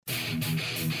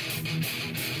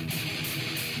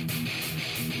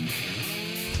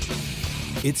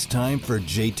It's time for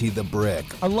JT the Brick.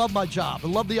 I love my job. I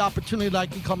love the opportunity that I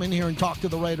can come in here and talk to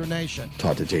the Raider Nation.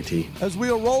 Talk to JT. As we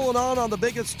are rolling on the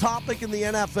biggest topic in the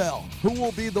NFL, who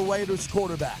will be the Raiders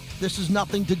quarterback? This is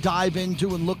nothing to dive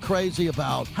into and look crazy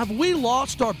about. Have we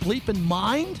lost our bleeping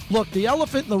mind? Look, the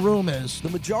elephant in the room is the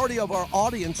majority of our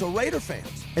audience are Raider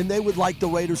fans, and they would like the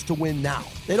Raiders to win now.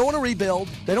 They don't want to rebuild.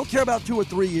 They don't care about 2 or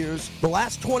 3 years. The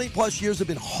last 20-plus years have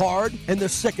been hard, and they're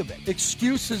sick of it.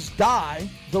 Excuses die.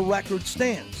 The record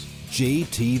stands.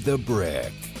 JT the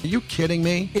Brick. Are you kidding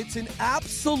me? It's an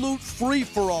absolute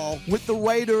free-for-all with the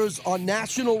Raiders on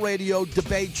national radio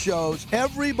debate shows.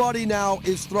 Everybody now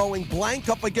is throwing blank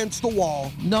up against the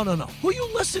wall. No. Who are you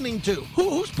listening to?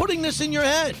 Who's putting this in your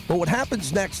head? But what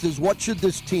happens next is, what should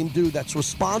this team do that's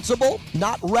responsible,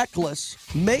 not reckless,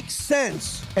 makes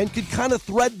sense, and could kind of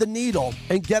thread the needle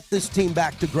and get this team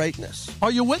back to greatness?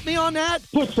 Are you with me on that?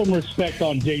 Put some respect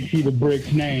on JT the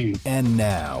Brick's name. And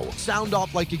now, sound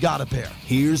off like you got a pair.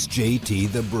 Here's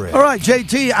JT the Brick. All right,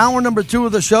 JT, hour number 2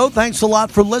 of the show. Thanks a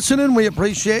lot for listening. We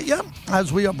appreciate you,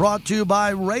 as we are brought to you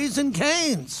by Raising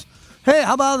Cane's. Hey,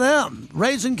 how about them?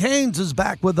 Raising Cane's is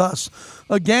back with us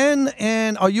again.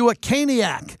 And are you a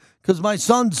Caniac? Because my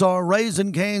sons are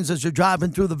Raising Cane's as you're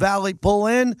driving through the valley. Pull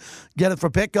in, get it for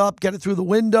pickup, get it through the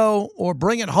window, or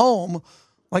bring it home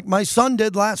like my son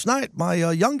did last night. My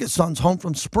youngest son's home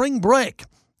from spring break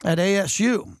at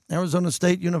ASU, Arizona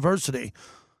State University.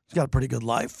 He's got a pretty good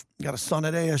life. Got a son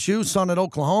at ASU, son at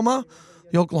Oklahoma.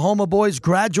 The Oklahoma boy's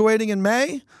graduating in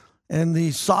May, and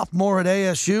the sophomore at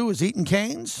ASU is eating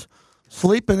canes,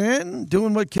 sleeping in,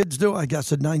 doing what kids do, I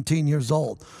guess, at 19 years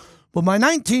old. But my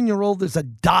 19-year-old is a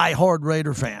diehard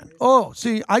Raider fan. Oh,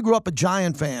 see, I grew up a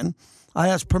Giant fan. I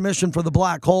asked permission for the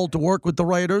Black Hole to work with the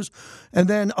Raiders, and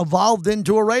then evolved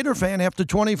into a Raider fan after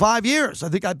 25 years. I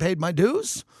think I paid my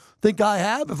dues. Think I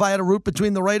have. If I had a root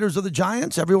between the Raiders or the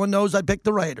Giants, everyone knows I picked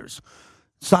the Raiders.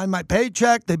 Signed my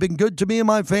paycheck. They've been good to me and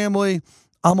my family.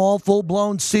 I'm all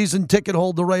full-blown season ticket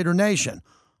holder Raider Nation.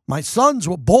 My sons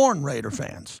were born Raider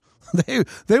fans.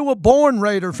 They were born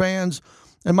Raider fans.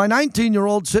 And my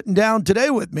 19-year-old sitting down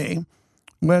today with me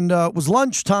when it was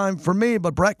lunchtime for me,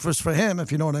 but breakfast for him,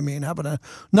 if you know what I mean, having a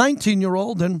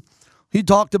 19-year-old, and he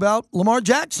talked about Lamar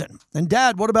Jackson. And,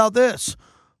 Dad, what about this?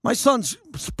 My son's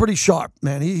pretty sharp,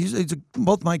 man.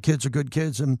 Both my kids are good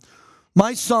kids. And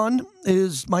my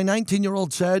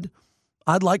 19-year-old said,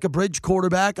 I'd like a bridge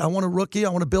quarterback. I want a rookie. I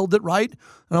want to build it right.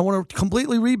 And I want to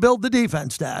completely rebuild the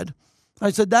defense, Dad. I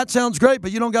said, that sounds great,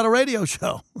 but you don't got a radio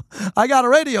show. I got a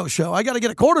radio show. I got to get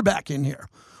a quarterback in here.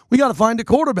 We got to find a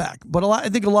quarterback. But I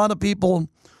think a lot of people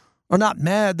are not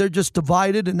mad. They're just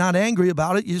divided and not angry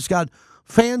about it. You just got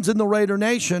fans in the Raider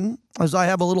Nation, as I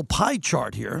have a little pie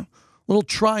chart here. Little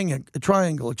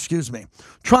triangle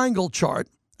chart.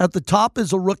 At the top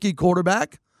is a rookie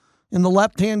quarterback. In the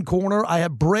left-hand corner, I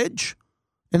have bridge.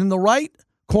 And in the right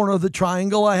corner of the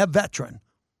triangle, I have veteran,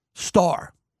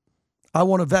 star. I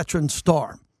want a veteran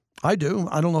star. I do.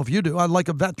 I don't know if you do. I'd like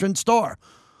a veteran star.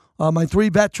 My 3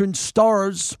 veteran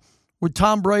stars were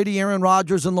Tom Brady, Aaron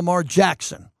Rodgers, and Lamar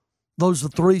Jackson. Those are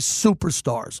 3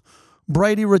 superstars.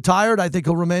 Brady retired. I think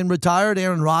he'll remain retired.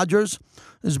 Aaron Rodgers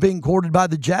is being courted by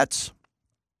the Jets.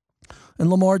 And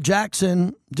Lamar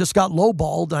Jackson just got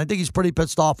lowballed, and I think he's pretty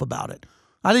pissed off about it.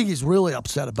 I think he's really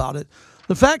upset about it.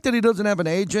 The fact that he doesn't have an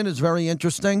agent is very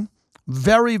interesting.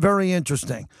 Very, very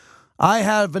interesting. I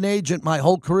have an agent my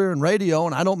whole career in radio,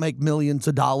 and I don't make millions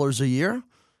of dollars a year.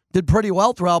 Did pretty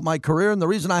well throughout my career, and the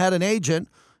reason I had an agent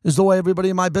is the way everybody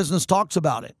in my business talks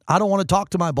about it. I don't want to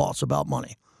talk to my boss about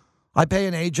money. I pay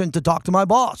an agent to talk to my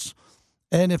boss.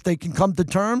 And if they can come to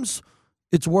terms,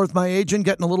 it's worth my agent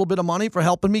getting a little bit of money for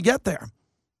helping me get there.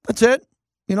 That's it.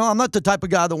 You know, I'm not the type of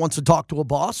guy that wants to talk to a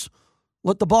boss.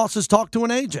 Let the bosses talk to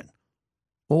an agent.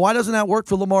 Well, why doesn't that work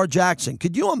for Lamar Jackson?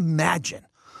 Could you imagine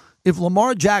if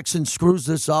Lamar Jackson screws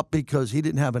this up because he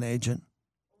didn't have an agent?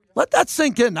 Let that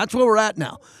sink in. That's where we're at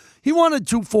now. He wanted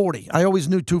 240. I always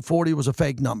knew 240 was a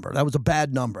fake number. That was a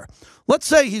bad number. Let's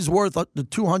say he's worth the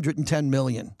 $210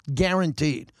 million,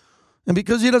 guaranteed. And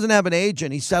because he doesn't have an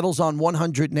agent, he settles on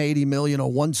 $180 million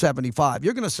or $175.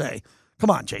 You're going to say,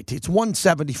 come on, JT, it's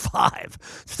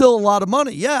 $175. Still a lot of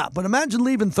money, yeah. But imagine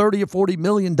leaving $30 or $40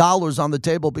 million on the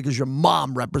table because your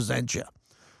mom represents you.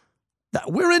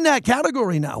 We're in that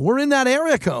category now. We're in that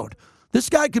area code. This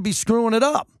guy could be screwing it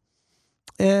up.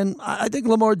 And I think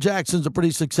Lamar Jackson's a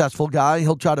pretty successful guy.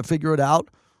 He'll try to figure it out.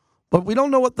 But we don't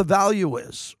know what the value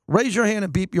is. Raise your hand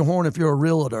and beep your horn if you're a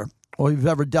realtor or you've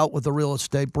ever dealt with a real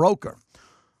estate broker.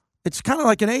 It's kind of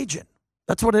like an agent.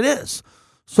 That's what it is.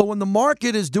 So when the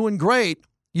market is doing great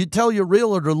you tell your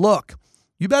realtor, look,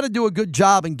 you better do a good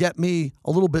job and get me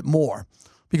a little bit more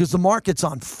because the market's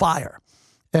on fire.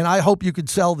 And I hope you could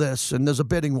sell this and there's a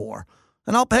bidding war.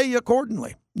 And I'll pay you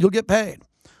accordingly. You'll get paid.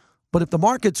 But if the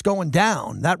market's going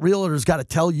down, that realtor's got to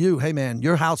tell you, hey, man,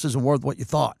 your house isn't worth what you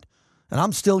thought. And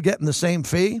I'm still getting the same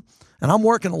fee, and I'm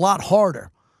working a lot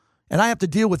harder. And I have to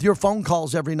deal with your phone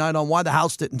calls every night on why the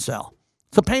house didn't sell.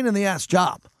 It's a pain in the ass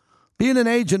job. Being an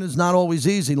agent is not always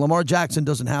easy. Lamar Jackson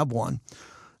doesn't have one.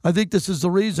 I think this is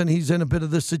the reason he's in a bit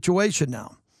of this situation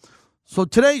now. So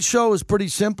today's show is pretty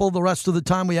simple. The rest of the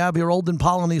time we have here, Olden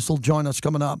Polynice will join us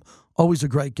coming up. Always a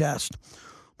great guest.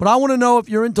 But I want to know if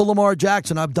you're into Lamar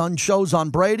Jackson. I've done shows on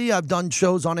Brady. I've done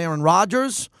shows on Aaron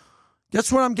Rodgers.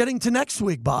 Guess what I'm getting to next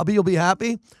week, Bobby? You'll be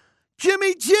happy.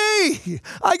 Jimmy G.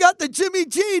 I got the Jimmy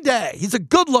G day. He's a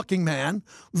good-looking man,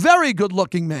 very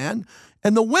good-looking man.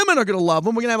 And the women are going to love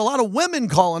him. We're going to have a lot of women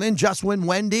calling in. Just Win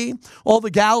Wendy. All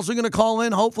the gals are going to call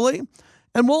in, hopefully.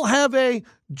 And we'll have a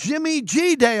Jimmy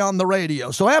G day on the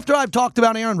radio. So after I've talked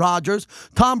about Aaron Rodgers,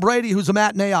 Tom Brady, who's a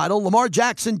matinee idol, Lamar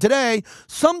Jackson today,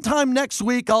 sometime next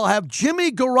week I'll have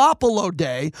Jimmy Garoppolo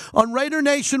day on Raider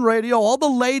Nation Radio. All the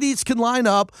ladies can line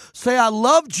up, say I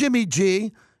love Jimmy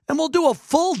G, and we'll do a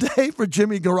full day for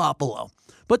Jimmy Garoppolo.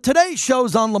 But today's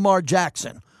show's on Lamar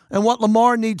Jackson and what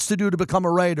Lamar needs to do to become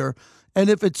a Raider. And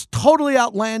if it's totally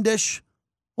outlandish,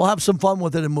 we'll have some fun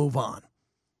with it and move on.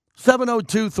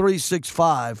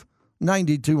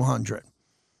 702-365-9200.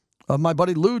 My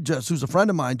buddy Lou, who's a friend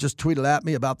of mine, just tweeted at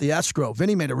me about the escrow.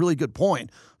 Vinny made a really good point.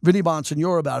 Vinny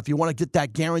Bonsignore about if you want to get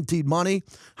that guaranteed money,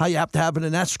 how you have to have it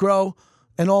in escrow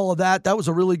and all of that. That was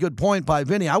a really good point by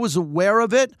Vinny. I was aware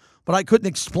of it, but I couldn't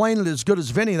explain it as good as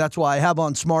Vinny. That's why I have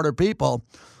on Smarter People.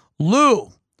 Lou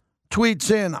tweets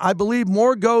in, I believe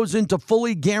more goes into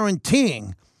fully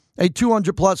guaranteeing a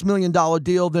 $200+ million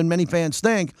deal than many fans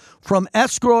think. From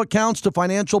escrow accounts to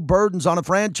financial burdens on a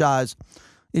franchise,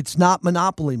 it's not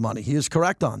monopoly money. He is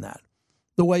correct on that.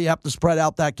 The way you have to spread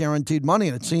out that guaranteed money,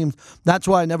 and it seems that's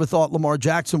why I never thought Lamar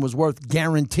Jackson was worth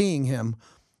guaranteeing him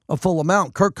a full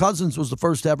amount. Kirk Cousins was the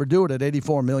first to ever do it at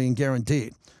 $84 million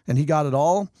guaranteed, and he got it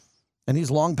all, and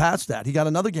he's long past that. He got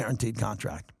another guaranteed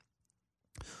contract,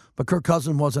 but Kirk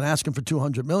Cousins wasn't asking for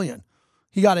 $200 million.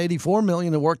 He got $84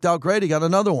 million. It worked out great. He got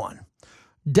another one.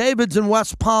 David's in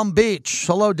West Palm Beach.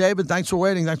 Hello, David. Thanks for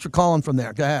waiting. Thanks for calling from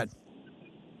there. Go ahead.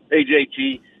 Hey,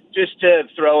 JT. Just to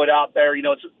throw it out there,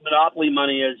 it's monopoly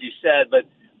money, as you said, but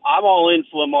I'm all in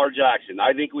for Lamar Jackson.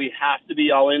 I think we have to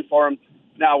be all in for him.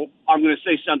 Now, I'm going to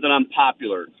say something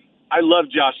unpopular. I love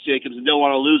Josh Jacobs and don't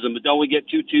want to lose him, but don't we get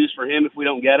 2 twos for him if we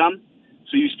don't get him?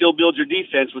 So you still build your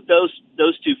defense with those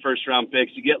 2 first-round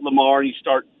picks. You get Lamar and you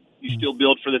still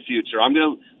build for the future. I'm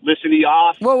going to listen to you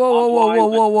off.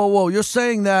 Whoa. You're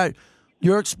saying that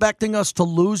you're expecting us to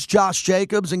lose Josh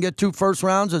Jacobs and get 2 first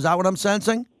rounds? Is that what I'm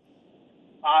sensing?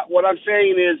 What I'm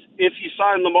saying is if you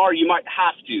sign Lamar, you might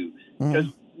have to. Because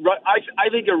I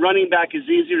think a running back is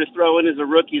easier to throw in as a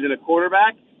rookie than a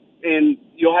quarterback, and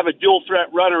you'll have a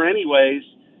dual-threat runner anyways.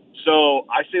 So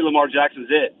I say Lamar Jackson's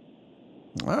it.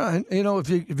 All right. If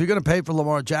you're going to pay for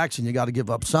Lamar Jackson, you got to give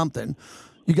up something.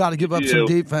 You got to give up some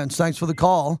defense. Thanks for the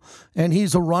call. And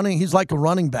he's like a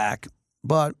running back.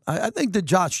 But I think that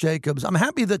Josh Jacobs, I'm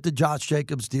happy that the Josh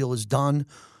Jacobs deal is done.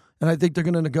 And I think they're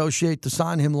going to negotiate to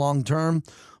sign him long term.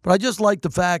 But I just like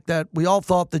the fact that we all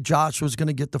thought that Josh was going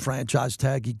to get the franchise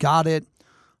tag. He got it.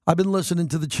 I've been listening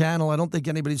to the channel. I don't think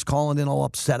anybody's calling in all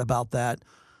upset about that.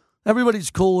 Everybody's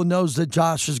cool and knows that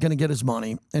Josh is going to get his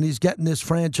money. And he's getting this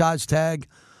franchise tag.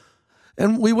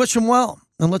 And we wish him well.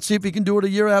 And let's see if he can do it a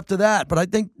year after that. But I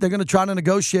think they're going to try to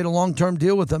negotiate a long-term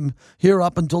deal with him here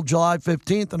up until July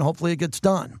 15th, and hopefully it gets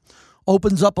done.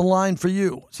 Opens up a line for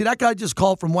you. See, that guy just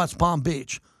called from West Palm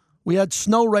Beach. We had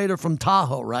Snow Raider from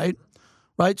Tahoe, right?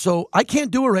 So I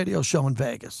can't do a radio show in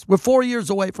Vegas. We're 4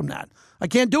 years away from that. I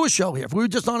can't do a show here. If we were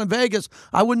just on in Vegas,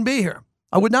 I wouldn't be here.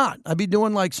 I would not. I'd be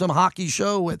doing like some hockey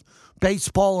show with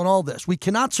baseball and all this. We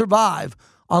cannot survive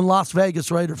on Las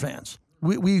Vegas Raider fans.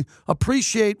 We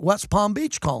appreciate West Palm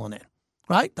Beach calling in,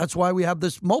 right? That's why we have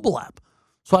this mobile app.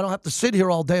 So I don't have to sit here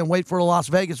all day and wait for a Las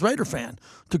Vegas Raider fan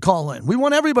to call in. We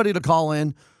want everybody to call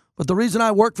in, but the reason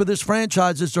I work for this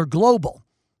franchise is they're global.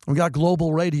 We got a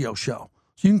global radio show.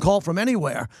 So you can call from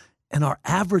anywhere, and our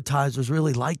advertisers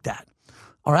really like that.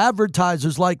 Our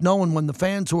advertisers like knowing when the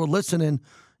fans who are listening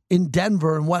in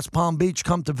Denver and West Palm Beach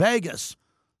come to Vegas,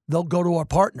 they'll go to our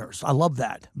partners. I love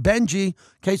that. Benji,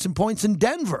 case in point's in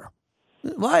Denver.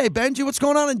 Hey, Benji, what's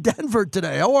going on in Denver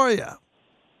today? How are you?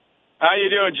 How you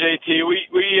doing, JT?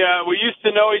 We used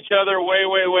to know each other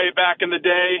way back in the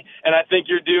day, and I think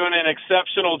you're doing an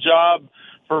exceptional job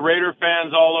for Raider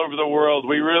fans all over the world.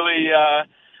 We really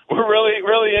we're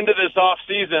really into this off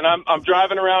season. I'm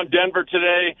driving around Denver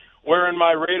today wearing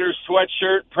my Raiders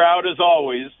sweatshirt, proud as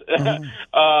always,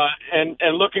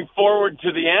 and looking forward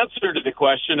to the answer to the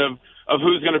question of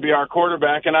who's going to be our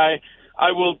quarterback. And I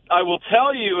will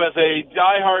tell you, as a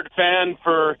diehard fan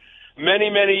for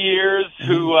many years,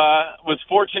 who was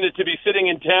fortunate to be sitting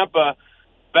in Tampa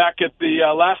back at the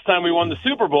last time we won the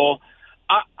Super Bowl,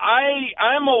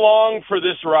 I'm along for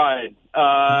this ride.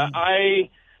 I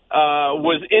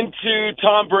was into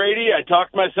Tom Brady. I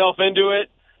talked myself into it.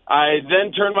 I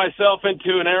then turned myself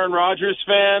into an Aaron Rodgers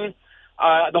fan.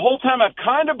 The whole time I've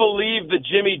kind of believed that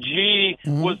Jimmy G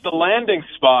was the landing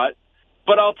spot.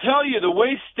 But I'll tell you, the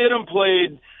way Stidham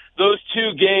played those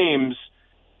two games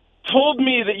told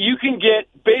me that you can get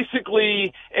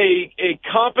basically a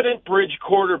competent bridge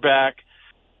quarterback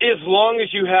as long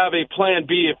as you have a plan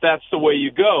B, if that's the way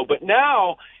you go. But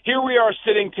now, here we are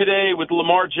sitting today with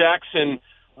Lamar Jackson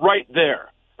right there,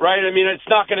 right? I mean, it's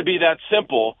not going to be that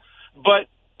simple. But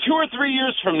 2 or 3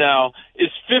 years from now, is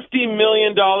 $50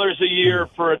 million a year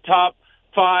for a top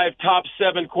 5, top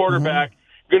 7 quarterback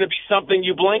going to be something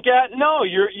you blink at? No,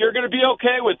 you're going to be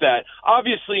okay with that.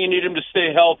 Obviously, you need him to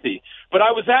stay healthy. But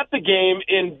I was at the game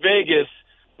in Vegas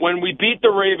when we beat the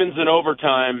Ravens in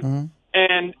overtime,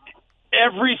 and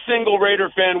every single Raider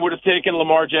fan would have taken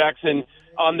Lamar Jackson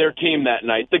on their team that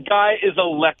night. The guy is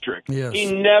electric. Yes.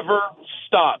 He never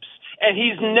stops. And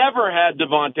he's never had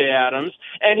Devontae Adams,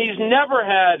 and he's never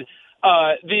had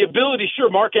the ability. Sure,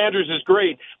 Mark Andrews is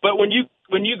great, but when you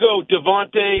go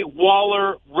Devontae,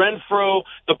 Waller, Renfro,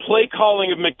 the play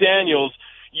calling of McDaniels,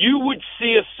 you would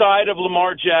see a side of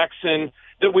Lamar Jackson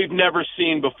that we've never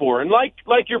seen before. And like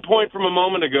your point from a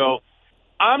moment ago,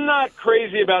 I'm not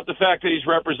crazy about the fact that he's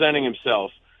representing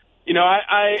himself. You know,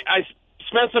 I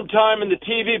spent some time in the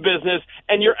TV business,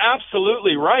 and you're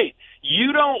absolutely right.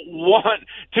 You don't want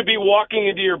to be walking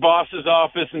into your boss's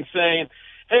office and saying,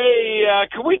 hey,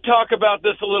 can we talk about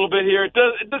this a little bit here?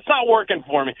 It's not working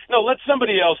for me. No, let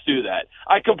somebody else do that.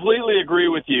 I completely agree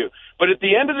with you. But at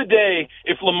the end of the day,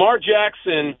 if Lamar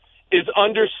Jackson is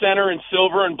under center and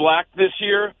silver and black this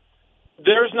year,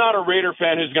 there's not a Raider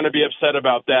fan who's going to be upset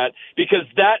about that, because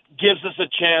that gives us a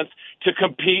chance to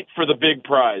compete for the big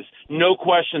prize. No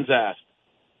questions asked.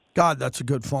 God, that's a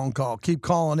good phone call. Keep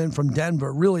calling in from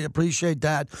Denver. Really appreciate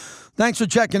that. Thanks for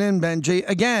checking in, Benji.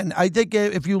 Again, I think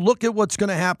if you look at what's going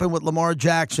to happen with Lamar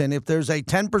Jackson, if there's a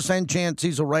 10% chance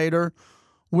he's a Raider,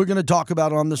 we're going to talk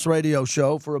about it on this radio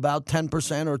show for about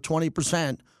 10% or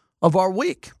 20% of our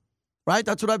week, right?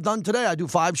 That's what I've done today. I do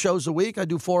 5 shows a week. I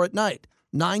do 4 at night,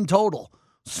 9 total.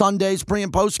 Sundays, pre-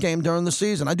 and post-game during the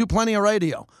season. I do plenty of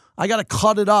radio. I got to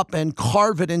cut it up and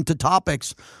carve it into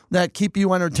topics that keep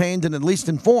you entertained and at least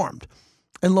informed.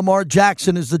 And Lamar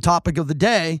Jackson is the topic of the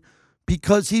day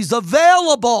because he's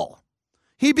available.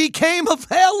 He became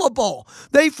available.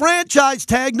 They franchise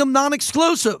tagged him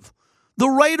non-exclusive. The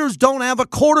Raiders don't have a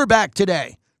quarterback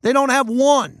today. They don't have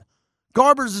one.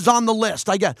 Garbers is on the list.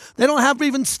 I get. They don't have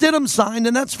even Stidham signed,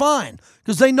 and that's fine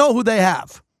because they know who they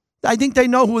have. I think they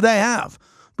know who they have.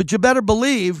 But you better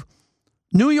believe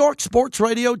New York Sports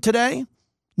Radio today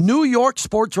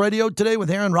with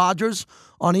Aaron Rodgers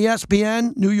on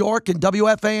ESPN New York and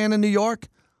WFAN in New York,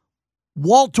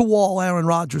 wall-to-wall Aaron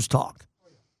Rodgers talk.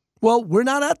 Well, we're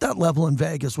not at that level in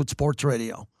Vegas with sports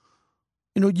radio.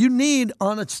 You know, you need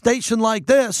on a station like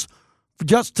this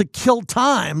just to kill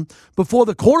time before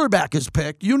the quarterback is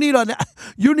picked. You need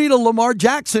a Lamar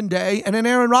Jackson day and an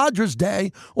Aaron Rodgers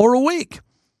day or a week.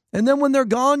 And then when they're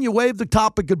gone, you wave the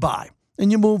topic goodbye and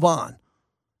you move on.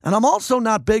 And I'm also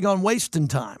not big on wasting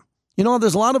time. You know,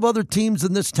 there's a lot of other teams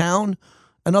in this town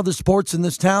and other sports in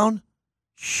this town.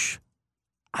 Shh,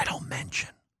 I don't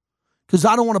mention. Because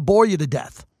I don't want to bore you to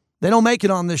death. They don't make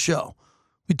it on this show.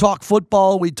 We talk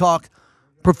football. We talk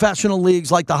professional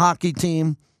leagues like the hockey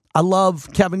team. I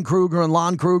love Kevin Kruger and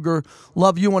Lon Kruger.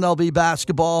 Love UNLV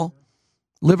basketball.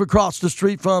 Live across the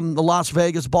street from the Las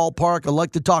Vegas ballpark. I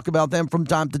like to talk about them from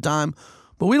time to time.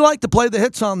 But we like to play the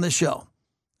hits on this show.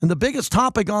 And the biggest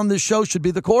topic on this show should be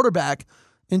the quarterback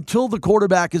until the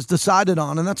quarterback is decided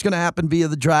on. And that's going to happen via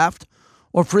the draft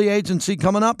or free agency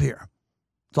coming up here.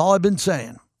 That's all I've been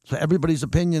saying. So everybody's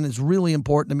opinion is really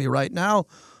important to me right now,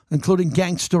 including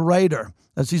Gangster Raider,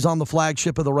 as he's on the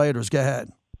flagship of the Raiders. Go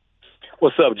ahead.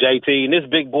 What's up, JT? And this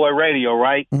Big Boy Radio,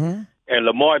 right? Mm-hmm. And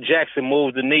Lamar Jackson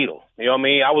moves the needle. You know what I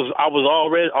mean? I was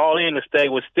already all in to stay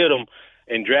with Stidham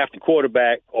and draft a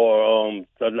quarterback or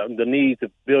the need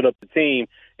to build up the team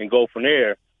and go from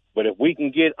there. But if we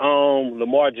can get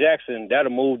Lamar Jackson,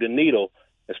 that'll move the needle,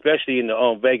 especially in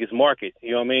the Vegas market.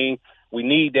 You know what I mean? We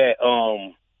need that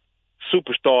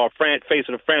superstar, face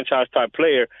of the franchise type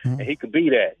player, and he could be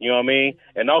that. You know what I mean?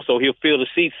 And also he'll fill the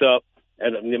seats up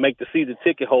and make the season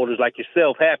ticket holders like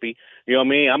yourself happy. You know what I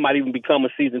mean? I might even become a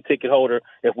season ticket holder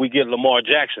if we get Lamar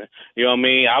Jackson. You know what I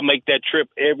mean? I'll make that trip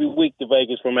every week to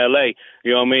Vegas from L.A.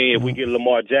 You know what I mean? If we get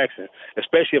Lamar Jackson,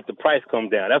 especially if the price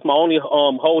comes down. That's my only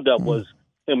holdup was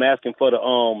him asking for the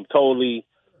totally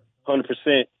 100%,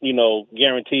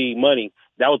 guaranteed money.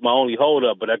 That was my only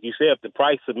holdup. But like you said, if the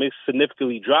price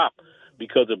significantly drop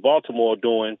because of Baltimore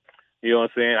doing, you know what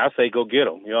I'm saying, I say go get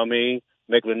him. You know what I mean?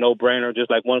 Make it a no-brainer. Just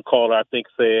like one caller, I think,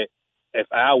 said, if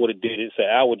Al would have did it,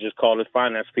 Al would just call his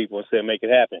finance people and say, make it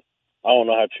happen. I don't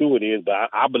know how true it is, but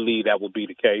I believe that would be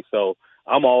the case. So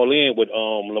I'm all in with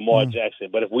Lamar Jackson.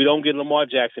 But if we don't get Lamar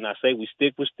Jackson, I say we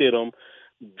stick with Stidham,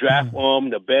 draft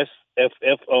the best. If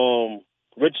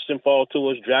Richardson falls to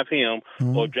us, draft him,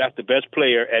 or draft the best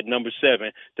player at number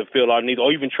 7 to fill our needs,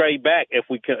 or even trade back if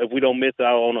we don't miss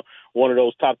out on one of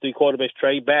those top 3 quarterbacks.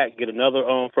 Trade back, get another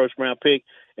first round pick,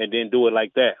 and then do it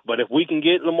like that. But if we can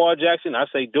get Lamar Jackson, I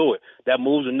say do it. That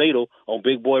moves the needle on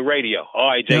Big Boy Radio. All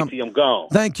right, JT, I'm gone.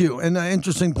 Thank you. And an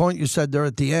interesting point you said there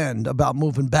at the end about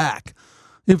moving back.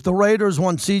 If the Raiders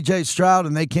want C.J. Stroud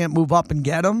and they can't move up and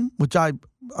get him, which I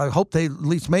hope they at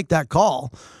least make that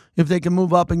call. If they can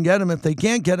move up and get him. If they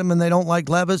can't get him and they don't like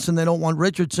Levis and they don't want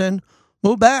Richardson,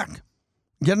 move back.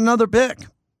 Get another pick.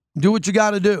 Do what you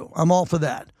got to do. I'm all for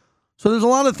that. So there's a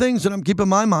lot of things that I'm keeping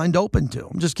my mind open to.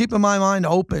 I'm just keeping my mind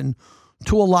open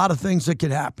to a lot of things that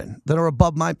could happen that are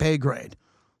above my pay grade.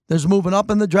 There's moving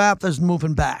up in the draft. There's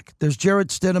moving back. There's Jarrett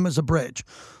Stidham as a bridge.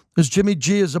 There's Jimmy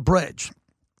G as a bridge.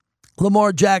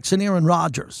 Lamar Jackson, Aaron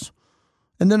Rodgers.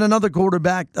 And then another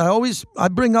quarterback. I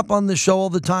bring up on this show all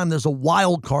the time, there's a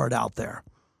wild card out there.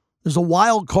 There's a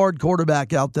wild card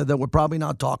quarterback out there that we're probably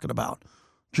not talking about.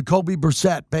 Jacoby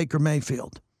Brissett, Baker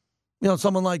Mayfield.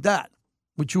 Someone like that,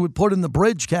 which you would put in the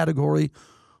bridge category,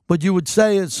 but you would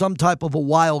say is some type of a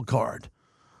wild card.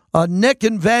 Nick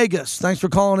in Vegas. Thanks for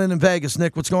calling in Vegas.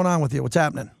 Nick, what's going on with you? What's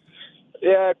happening?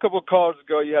 Yeah, a couple of calls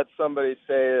ago, you had somebody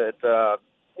say that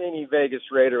any Vegas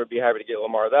Raider would be happy to get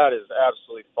Lamar. That is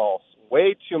absolutely false.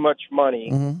 Way too much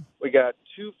money. We got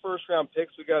 2 first-round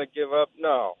picks we got to give up.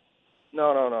 No.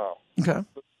 Okay.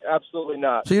 Absolutely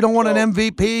not. So you don't want an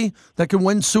MVP that can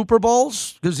win Super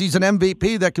Bowls? Because he's an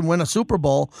MVP that can win a Super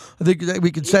Bowl. I think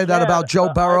we could say that about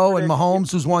Joe Burrow and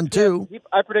Mahomes, who's won 2.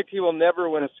 I predict he will never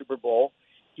win a Super Bowl.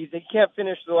 He can't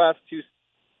finish the last 2.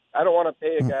 I don't want to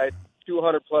pay a guy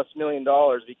 $200+ million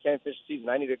if he can't finish the season.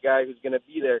 I need a guy who's going to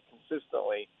be there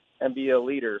consistently and be a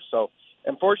leader. So,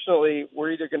 unfortunately,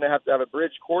 we're either going to have a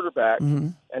bridge quarterback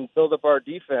and build up our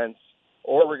defense,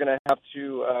 or we're going to have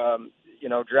to,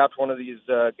 draft one of these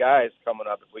guys coming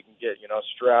up if we can get,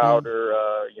 Stroud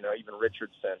or, even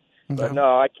Richardson. Okay. But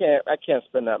no, I can't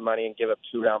spend that money and give up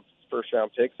 2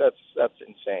 first-round picks. That's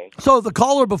insane. So the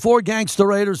caller before Gangsta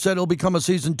Raiders said he'll become a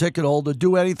season ticket holder.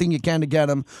 Do anything you can to get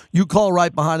him. You call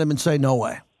right behind him and say no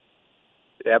way.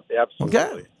 Yep, absolutely.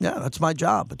 Okay. Yeah, that's my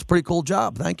job. It's a pretty cool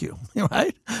job. Thank you.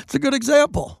 Right? It's a good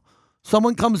example.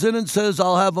 Someone comes in and says,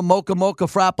 I'll have a mocha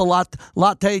frappa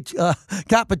latte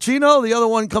cappuccino. The other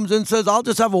one comes in and says, I'll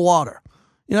just have a water.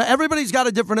 Everybody's got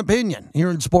a different opinion here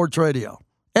in sports radio.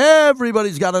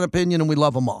 Everybody's got an opinion, and we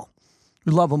love them all.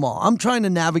 We love them all. I'm trying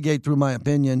to navigate through my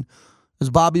opinion.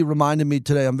 As Bobby reminded me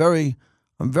today, I'm very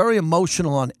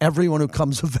emotional on everyone who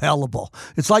comes available.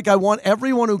 It's like I want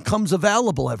everyone who comes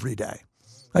available every day.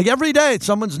 Like every day,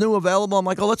 someone's new available. I'm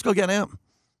like, oh, let's go get him.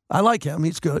 I like him.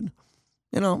 He's good.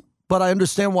 But I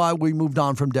understand why we moved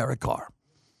on from Derek Carr.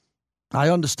 I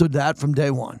understood that from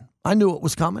day one. I knew it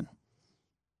was coming.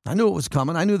 I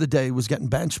knew the day he was getting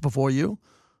benched before you.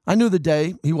 I knew the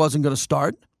day he wasn't going to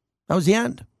start. That was the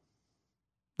end.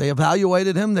 They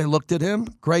evaluated him. They looked at him.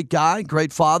 Great guy,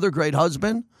 great father, great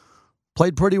husband.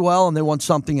 Played pretty well, and they want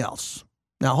something else.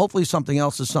 Now, hopefully something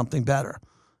else is something better.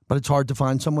 But it's hard to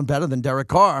find someone better than Derek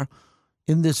Carr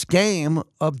in this game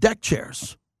of deck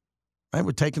chairs. Right?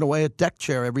 We're taking away a deck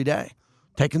chair every day,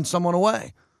 taking someone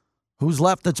away. Who's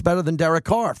left that's better than Derek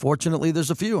Carr? Fortunately,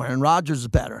 there's a few. Aaron Rodgers is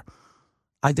better.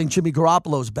 I think Jimmy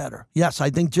Garoppolo's better. Yes, I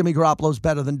think Jimmy Garoppolo's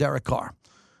better than Derek Carr.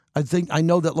 I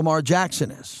know that Lamar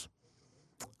Jackson is.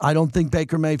 I don't think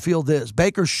Baker Mayfield is.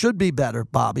 Baker should be better,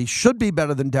 Bobby. Should be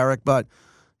better than Derek, but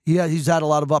he's had a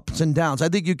lot of ups and downs. I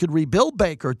think you could rebuild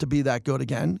Baker to be that good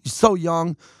again. He's so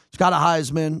young. He's got a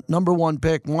Heisman, number 1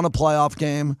 pick, won a playoff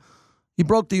game. He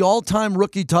broke the all-time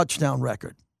rookie touchdown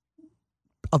record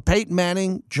of Peyton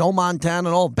Manning, Joe Montana,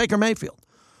 and all Baker Mayfield.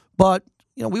 But,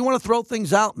 we want to throw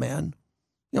things out, man.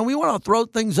 We want to throw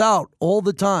things out all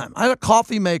the time. I had a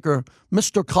coffee maker,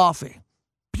 Mr. Coffee.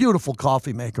 Beautiful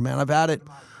coffee maker, man. I've had it.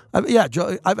 Yeah,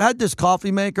 Joe, I've had this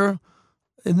coffee maker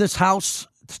in this house.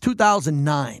 It's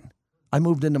 2009. I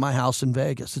moved into my house in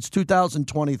Vegas. It's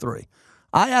 2023.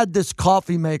 I had this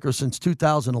coffee maker since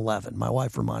 2011. My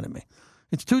wife reminded me.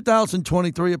 It's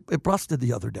 2023. It busted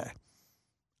the other day.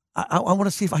 I want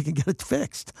to see if I can get it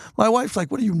fixed. My wife's like,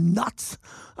 what are you, nuts?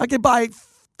 I can buy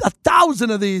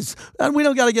 1,000 of these, and we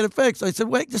don't got to get it fixed. I said,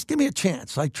 wait, just give me a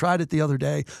chance. I tried it the other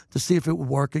day to see if it would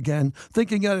work again,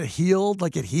 thinking that it healed,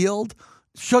 like it healed.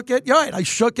 Shook it. You're right, I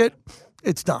shook it.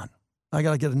 It's done. I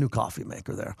got to get a new coffee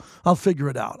maker there. I'll figure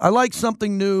it out. I like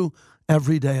something new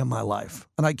every day of my life,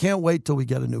 and I can't wait till we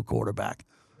get a new quarterback.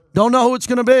 Don't know who it's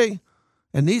going to be,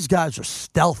 and these guys are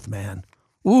stealth, man.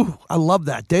 Ooh, I love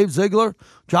that. Dave Ziegler,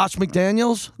 Josh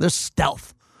McDaniels, they're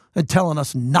stealth and telling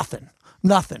us nothing.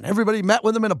 Nothing. Everybody met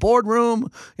with them in a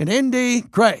boardroom in Indy.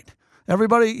 Great.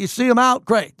 Everybody, you see them out.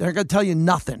 Great. They're going to tell you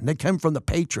nothing. They came from the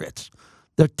Patriots.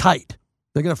 They're tight.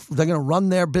 They're gonna run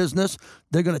their business.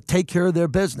 They're going to take care of their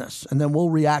business, and then we'll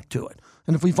react to it.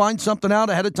 And if we find something out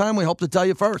ahead of time, we hope to tell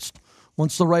you first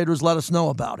once the Raiders let us know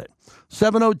about it.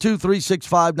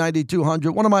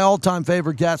 702-365-9200. One of my all-time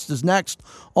favorite guests is next,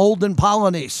 Olden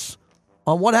Polynice,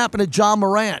 on what happened to John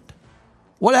Morant.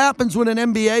 What happens when an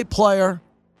NBA player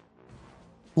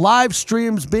live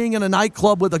streams being in a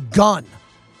nightclub with a gun?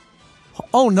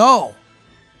 Oh, no.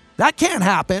 That can't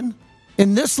happen.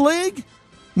 In this league?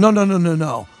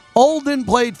 No. Olden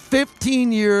played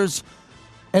 15 years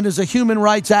and is a human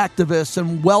rights activist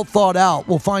and well thought out.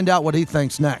 We'll find out what he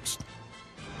thinks next.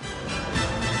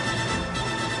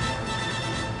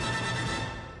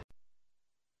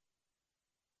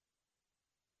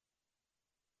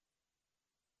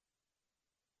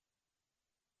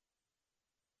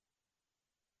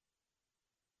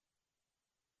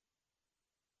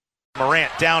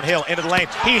 Morant downhill into the lane.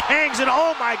 He hangs it.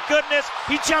 Oh my goodness.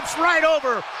 He jumps right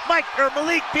over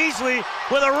Malik Beasley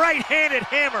with a right-handed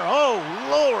hammer. Oh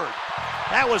Lord.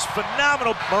 That was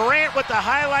phenomenal. Morant with the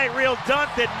highlight reel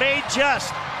dunk that may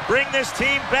just bring this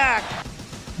team back.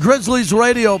 Grizzlies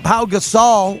radio, Pau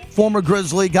Gasol, former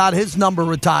Grizzly, got his number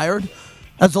retired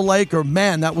as a Laker.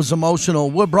 Man, that was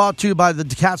emotional. We're brought to you by the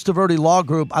Castaverde Law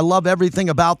Group. I love everything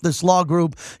about this law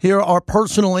group. Here are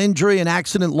personal injury and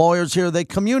accident lawyers here. They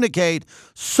communicate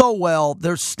so well.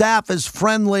 Their staff is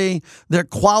friendly. They're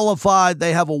qualified.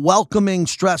 They have a welcoming,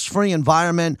 stress-free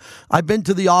environment. I've been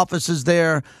to the offices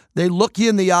there. They look you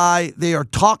in the eye. They are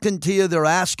talking to you. They're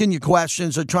asking you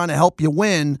questions. They're trying to help you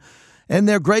win. And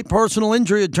they're great personal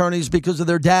injury attorneys because of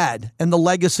their dad and the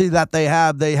legacy that they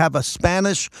have. They have a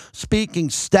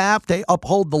Spanish-speaking staff. They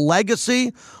uphold the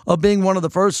legacy of being one of the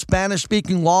first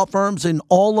Spanish-speaking law firms in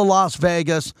all of Las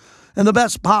Vegas, and the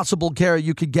best possible care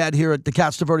you could get here at the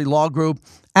Castaverde Law Group.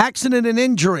 Accident and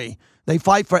injury. They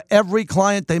fight for every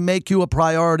client. They make you a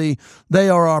priority. They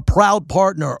are our proud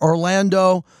partner,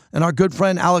 Orlando, and our good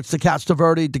friend Alex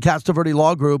DeCastaverde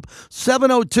Law Group,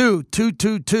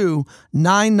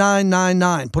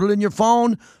 702-222-9999. Put it in your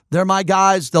phone. They're my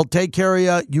guys. They'll take care of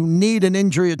you. You need an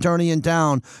injury attorney in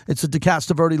town. It's the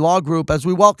DeCastaverde Law Group. As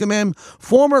we welcome him,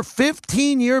 former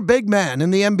 15-year big man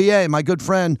in the NBA, my good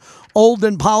friend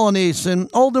Olden Polynice. And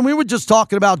Olden, we were just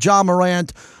talking about John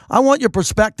Morant. I want your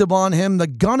perspective on him, the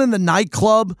gun in the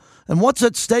nightclub, and what's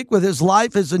at stake with his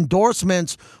life, his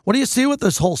endorsements. What do you see with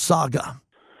this whole saga?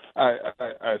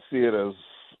 I see it as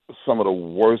some of the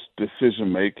worst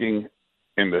decision-making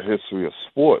in the history of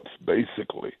sports,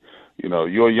 basically. You know,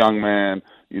 you're a young man.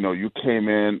 You know, you came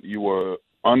in, you were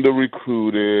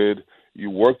under-recruited, you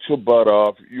worked your butt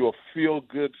off. You're a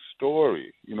feel-good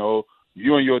story. You know,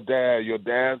 you and your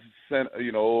dad's sent,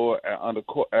 you know, under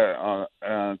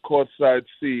courtside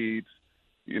seats.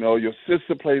 You know, your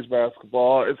sister plays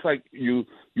basketball. It's like you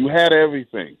had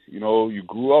everything. You know, you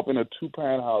grew up in a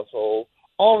two-parent household.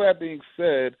 All that being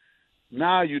said,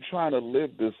 now you're trying to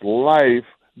live this life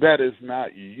that is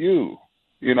not you.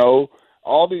 You know,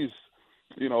 all these,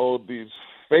 you know, these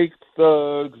fake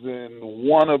thugs and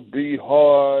wannabe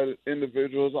hard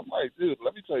individuals. I'm like, dude,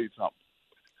 let me tell you something.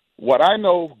 What I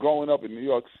know growing up in New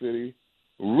York City,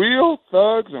 real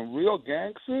thugs and real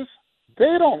gangsters,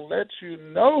 they don't let you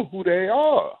know who they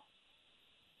are.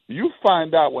 You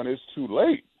find out when it's too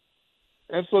late.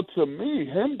 And so to me,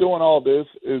 him doing all this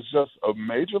is just a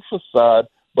major facade,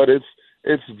 but it's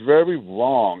very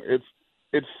wrong.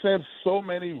 It sends so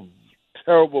many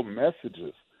terrible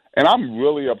messages. And I'm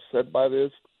really upset by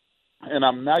this. And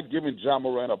I'm not giving John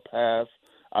Morant a pass.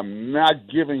 I'm not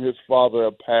giving his father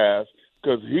a pass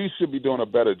because he should be doing a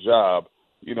better job,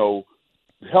 you know,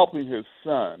 helping his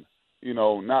son, you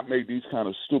know, not make these kind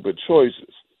of stupid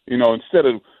choices. You know, instead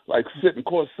of like sitting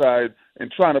courtside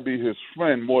and trying to be his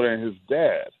friend more than his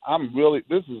dad.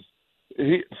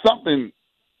 It's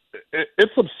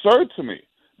absurd to me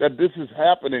that this is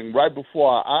happening right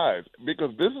before our eyes,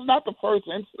 because this is not the first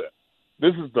incident.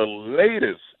 This is the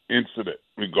latest incident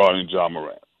regarding Ja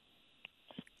Morant.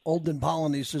 Olden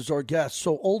Polynice is our guest.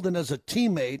 So Olden, as a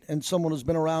teammate and someone who's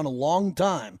been around a long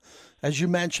time, as you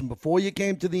mentioned, before you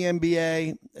came to the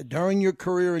NBA, during your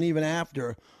career and even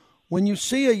after, when you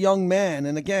see a young man,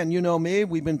 and again, you know me,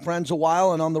 we've been friends a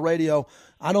while, and on the radio,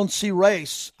 I don't see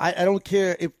race. I don't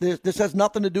care if this has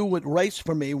nothing to do with race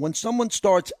for me. When someone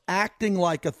starts acting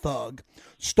like a thug,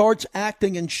 starts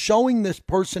acting and showing this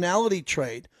personality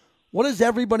trait, what does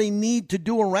everybody need to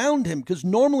do around him? Because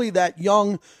normally that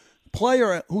young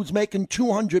player who's making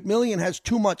 $200 million has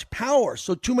too much power,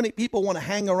 so too many people want to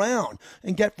hang around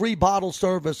and get free bottle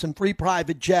service and free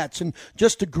private jets and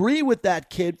just agree with that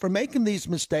kid for making these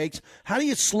mistakes. How do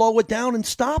you slow it down and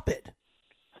stop it?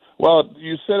 Well,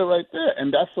 you said it right there,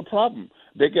 and that's the problem.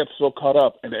 They get so caught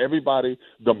up, and everybody,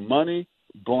 the money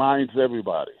blinds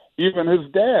everybody. Even his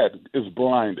dad is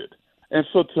blinded. And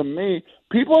so to me,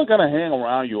 people are going to hang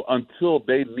around you until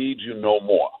they need you no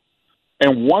more.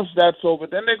 And once that's over,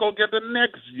 then they go get the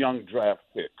next young draft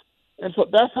pick. And so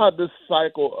that's how this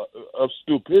cycle of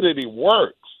stupidity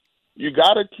works. You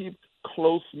got to keep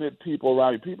close-knit people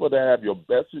around you, people that have your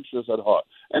best interests at heart.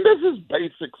 And this is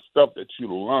basic stuff that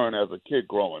you learn as a kid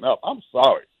growing up. I'm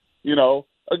sorry.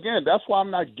 Again, that's why I'm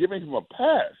not giving him a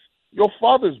pass. Your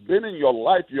father's been in your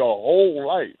life your whole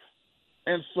life.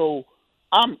 And so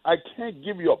I can't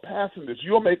give you a pass in this.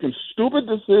 You're making stupid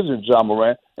decisions, Ja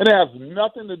Morant, and it has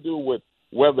nothing to do with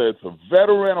whether it's a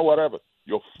veteran or whatever.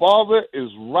 Your father is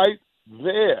right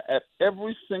there at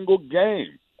every single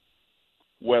game,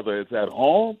 whether it's at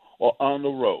home or on the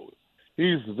road.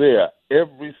 He's there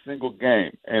every single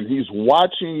game, and he's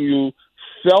watching you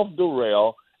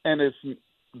self-derail, and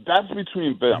that's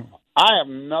between them. I have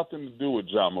nothing to do with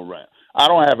Ja Morant. I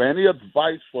don't have any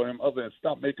advice for him other than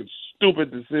stop making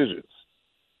stupid decisions.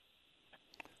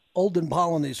 Olden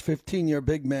Polynice, 15-year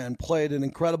big man, played an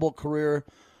incredible career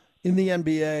in the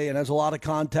NBA and has a lot of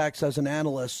contacts as an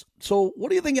analyst. So what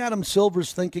do you think Adam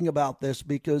Silver's thinking about this?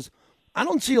 Because I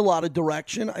don't see a lot of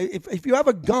direction. If you have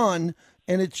a gun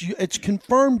and it's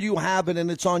confirmed you have it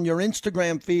and it's on your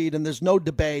Instagram feed and there's no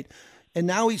debate, and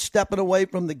now he's stepping away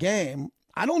from the game,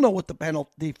 I don't know what the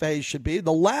penalty phase should be.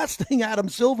 The last thing Adam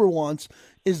Silver wants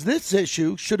is this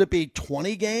issue. Should it be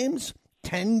 20 games,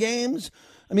 10 games?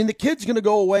 I mean, the kid's going to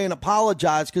go away and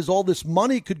apologize because all this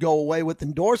money could go away with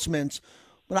endorsements.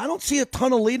 But I don't see a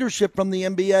ton of leadership from the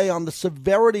NBA on the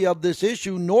severity of this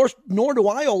issue, nor do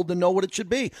I Olden know what it should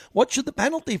be. What should the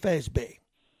penalty phase be?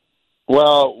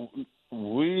 Well,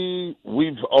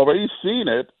 we've already seen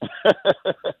it.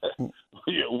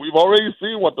 We've already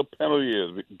seen what the penalty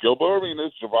is. Gilbert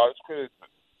Arenas, Javaris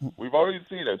Crittenton. We've already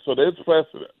seen it. So there's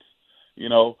precedence.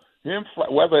 Him,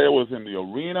 whether it was in the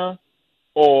arena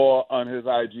or on his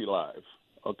IG Live,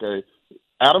 okay?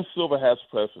 Adam Silver has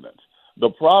precedence. The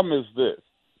problem is this.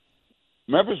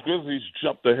 Memphis Grizzlies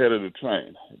jumped ahead of the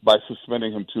train by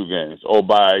suspending him 2 games or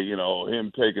by,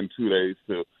 him taking 2 days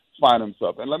to find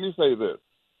himself. And let me say this.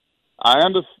 I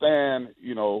understand,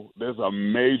 there's a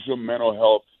major mental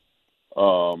health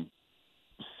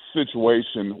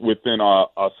situation within our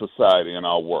society and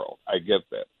our world. I get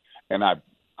that. And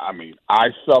I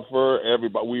suffer,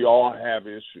 everybody, we all have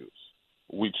issues.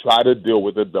 We try to deal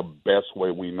with it the best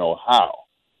way we know how,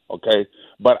 okay?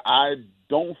 But I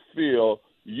don't feel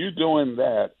you doing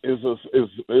that is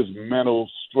mental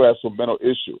stress or mental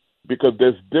issue, because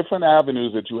there's different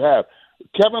avenues that you have.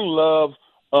 Kevin Love,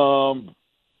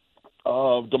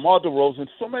 DeMar DeRozan,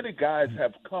 so many guys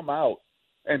have come out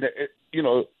and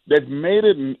they've made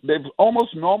it. They've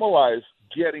almost normalized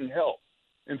getting help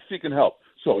and seeking help.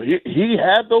 So he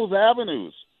had those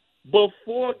avenues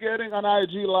before getting on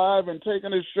IG Live and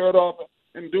taking his shirt off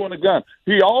and doing a gun.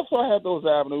 He also had those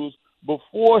avenues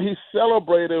before he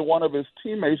celebrated one of his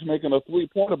teammates making a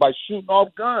 3-pointer by shooting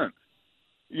off guns,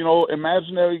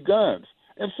 imaginary guns.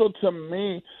 And so to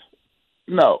me,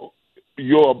 no,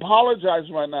 you're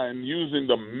apologizing right now and using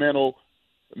the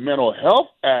mental health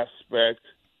aspect,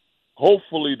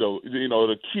 hopefully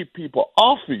to keep people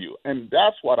off of you. And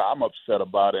that's what I'm upset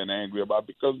about and angry about,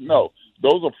 because no,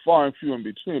 those are far and few in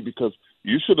between, because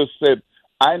you should have said,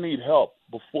 I need help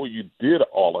before you did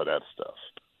all of that stuff.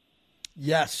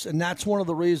 Yes, and that's one of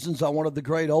the reasons I wanted the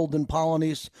great Olden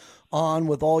Polynice on,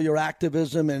 with all your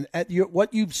activism and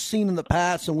what you've seen in the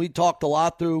past. And we talked a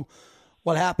lot through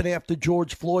what happened after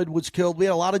George Floyd was killed. We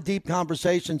had a lot of deep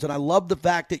conversations, and I love the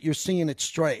fact that you're seeing it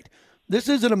straight. This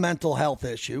isn't a mental health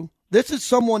issue. This is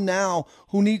someone now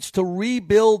who needs to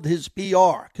rebuild his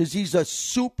PR because he's a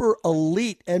super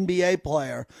elite NBA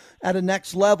player at a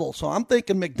next level. So I'm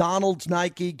thinking McDonald's,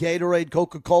 Nike, Gatorade,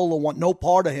 Coca-Cola want no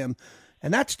part of him.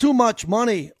 And that's too much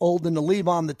money, Olden, to leave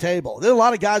on the table. There are a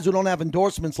lot of guys who don't have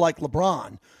endorsements like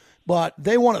LeBron, but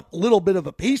they want a little bit of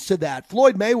a piece of that.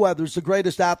 Floyd Mayweather's the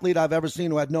greatest athlete I've ever seen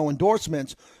who had no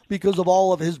endorsements because of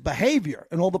all of his behavior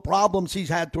and all the problems he's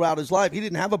had throughout his life. He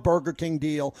didn't have a Burger King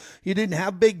deal. He didn't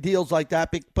have big deals like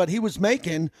that, but he was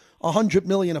making $100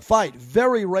 million a fight.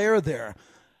 Very rare there.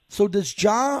 So does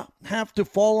Ja have to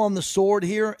fall on the sword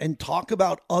here and talk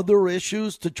about other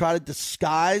issues to try to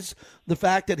disguise the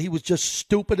fact that he was just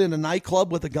stupid in a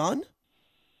nightclub with a gun?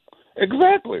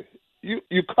 Exactly.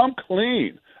 You come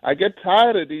clean. I get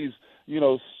tired of these,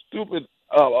 stupid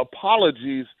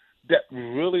apologies that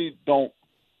really don't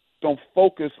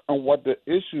focus on what the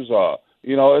issues are.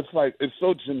 It's like it's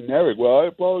so generic. Well, I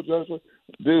apologize.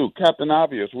 Dude, Captain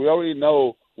Obvious, we already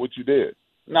know what you did.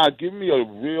 Now, give me a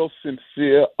real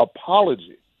sincere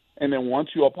apology. And then once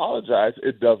you apologize,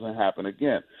 it doesn't happen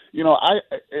again.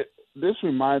 This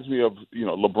reminds me of,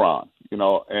 LeBron,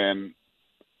 and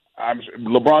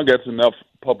LeBron gets enough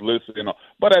publicity,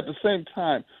 but at the same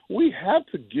time, we have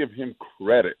to give him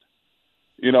credit,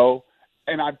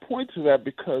 and I point to that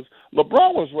because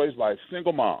LeBron was raised by a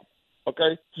single mom,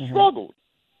 okay, struggled.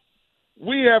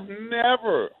 We have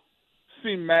never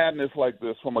seen madness like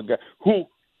this from a guy who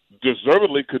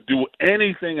deservedly could do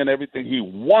anything and everything he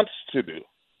wants to do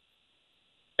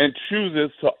and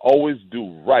chooses to always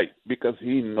do right because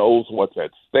he knows what's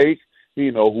at stake.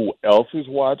 He knows who else is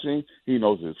watching. He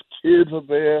knows his kids are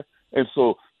there. And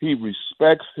so he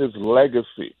respects his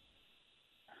legacy.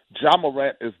 Ja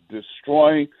Morant is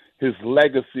destroying his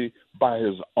legacy by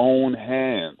his own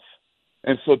hands.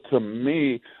 And so to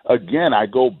me, again, I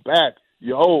go back,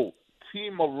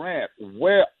 Team Morant,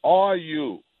 where are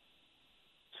you?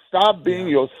 Stop being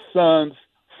your son's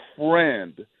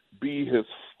friend. Be his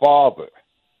father.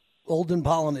 Olden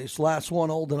Polynice, last one,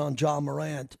 Olden, on Ja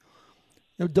Morant.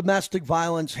 Domestic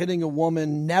violence, hitting a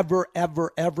woman, never,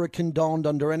 ever, ever condoned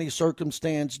under any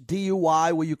circumstance.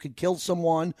 DUI, where you could kill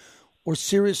someone or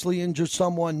seriously injure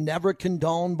someone, never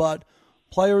condoned, but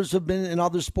players have been in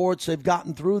other sports, they've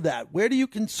gotten through that. Where do you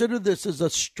consider this as a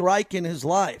strike in his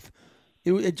life?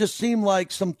 It just seemed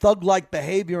like some thug-like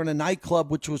behavior in a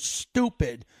nightclub, which was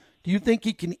stupid. Do you think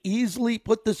he can easily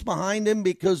put this behind him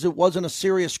because it wasn't a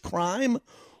serious crime?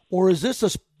 Or is this a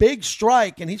big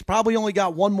strike and he's probably only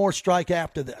got one more strike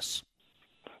after this?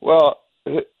 Well,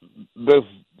 there's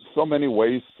so many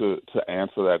ways to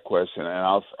answer that question, and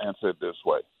I'll answer it this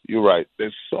way. You're right.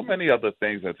 There's so many other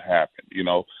things that's happened.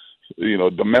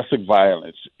 Domestic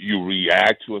violence, you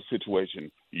react to a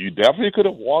situation. You definitely could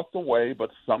have walked away, but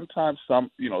sometimes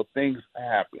things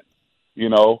happen.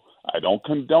 I don't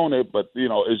condone it, but,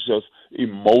 it's just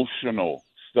emotional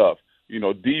stuff.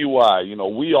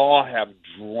 DUI, we all have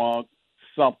drunk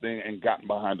something and gotten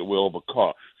behind the wheel of a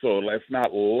car. So let's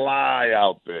not lie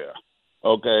out there,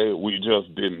 okay? We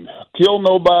just didn't kill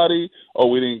nobody or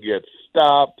we didn't get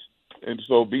stopped, and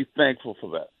so be thankful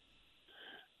for that.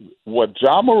 What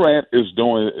Ja Morant is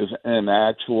doing is an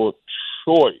actual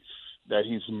choice that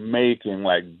he's making,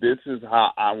 like, this is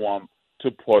how I want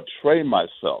to portray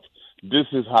myself. This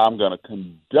is how I'm going to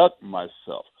conduct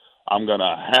myself. I'm going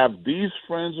to have these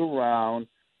friends around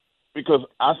because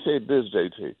I say this,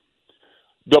 JT.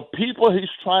 The people he's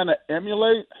trying to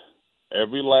emulate,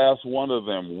 every last one of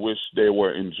them wish they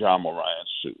were in Ja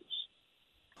Morant's shoes.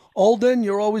 Olden,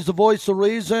 you're always the voice of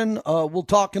reason. We'll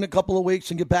talk in a couple of weeks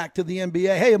and get back to the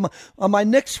NBA. Hey, are my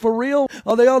Knicks for real?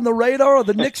 Are they on the radar? Are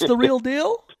the Knicks the real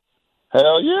deal?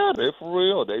 Hell yeah, they're for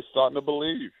real. They're starting to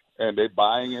believe. And they're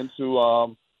buying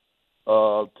into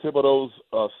Thibodeau's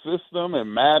system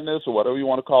and madness or whatever you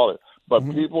want to call it. But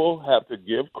people have to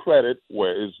give credit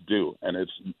where it's due. And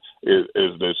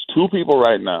there's two people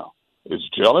right now. It's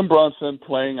Jalen Brunson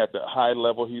playing at the high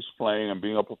level he's playing and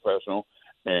being a professional,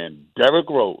 and Derrick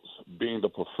Rose being the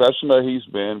professional he's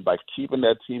been by keeping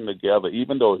that team together,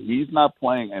 even though he's not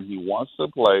playing and he wants to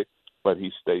play, but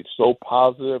he stayed so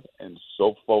positive and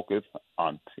so focused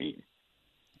on team.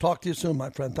 Talk to you soon, my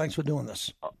friend. Thanks for doing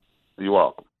this. You're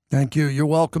welcome. Thank you. You're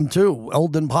welcome, too.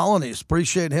 Olden Polynice.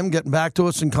 Appreciate him getting back to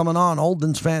us and coming on.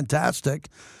 Olden's fantastic.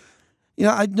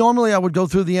 Normally I would go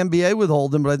through the NBA with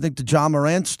Olden, but I think the Ja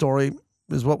Morant story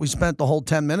is what we spent the whole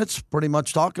 10 minutes pretty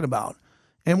much talking about.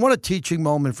 And what a teaching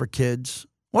moment for kids.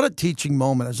 What a teaching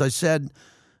moment. As I said,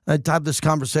 I had this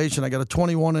conversation. I got a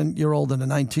 21-year-old and a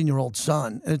 19-year-old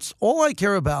son. And it's all I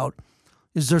care about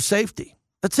is their safety.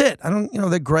 That's it. I don't,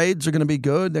 their grades are going to be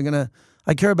good.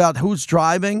 I care about who's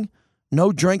driving,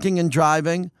 no drinking and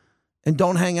driving. and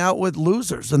don't hang out with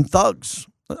losers and thugs.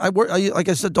 Like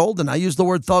I said to Holden, I use the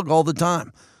word thug all the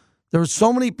time. There are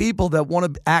so many people that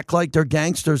want to act like they're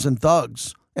gangsters and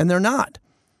thugs, and they're not.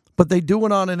 But they do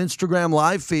it on an Instagram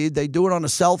live feed. They do it on a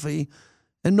selfie.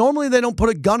 And normally they don't put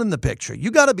a gun in the picture.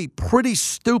 You got to be pretty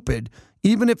stupid,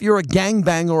 even if you're a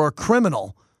gangbanger or a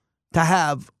criminal, to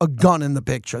have a gun in the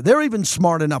picture. They're even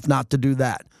smart enough not to do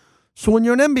that. So when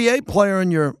you're an NBA player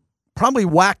and you're probably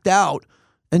whacked out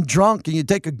and drunk and you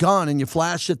take a gun and you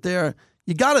flash it there,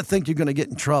 you got to think you're going to get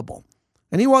in trouble.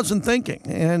 And he wasn't thinking.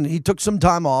 And he took some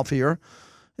time off here.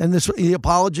 And the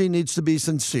apology needs to be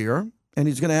sincere. And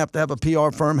he's going to have a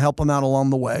PR firm help him out along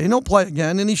the way. And he'll play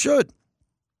again, and he should.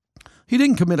 He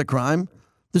didn't commit a crime.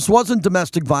 This wasn't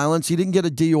domestic violence. He didn't get a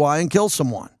DUI and kill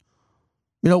someone.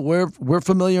 You know, we're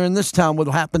familiar in this town with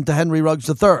what happened to Henry Ruggs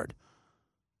III.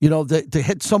 You know, to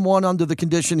hit someone under the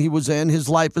condition he was in, his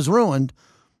life is ruined,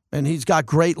 and he's got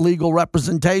great legal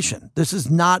representation. This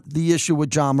is not the issue with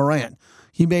John Morant.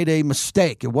 He made a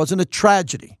mistake. It wasn't a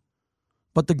tragedy.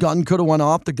 But the gun could have went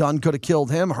off. The gun could have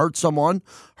killed him, hurt someone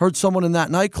in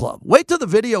that nightclub. Wait till the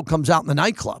video comes out in the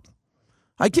nightclub.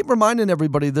 I keep reminding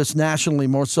everybody this nationally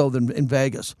more so than in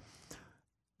Vegas.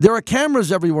 There are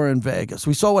cameras everywhere in Vegas.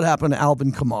 We saw what happened to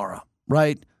Alvin Kamara,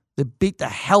 right? They beat the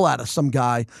hell out of some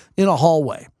guy in a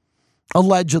hallway.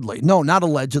 Allegedly. No, not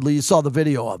allegedly. You saw the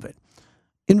video of it.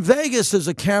 In Vegas, there's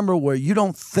a camera where you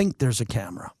don't think there's a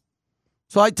camera.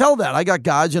 So I tell that. I got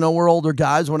guys, we're older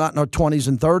guys. We're not in our 20s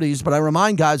and 30s, but I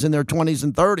remind guys in their 20s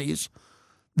and 30s,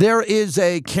 there is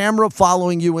a camera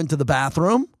following you into the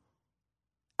bathroom,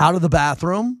 out of the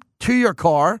bathroom, to your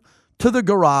car, to the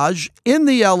garage, in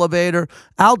the elevator,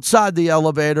 outside the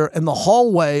elevator, in the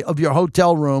hallway of your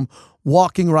hotel room,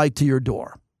 walking right to your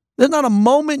door. There's not a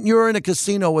moment you're in a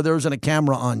casino where there isn't a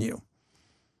camera on you.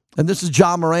 And this is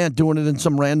John Morant doing it in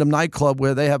some random nightclub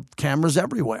where they have cameras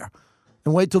everywhere.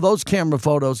 And wait till those camera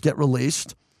photos get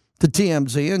released to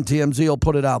TMZ, and TMZ will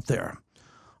put it out there.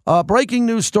 Breaking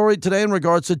news story today in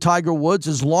regards to Tiger Woods.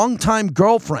 His longtime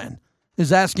girlfriend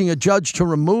is asking a judge to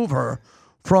remove her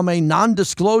from a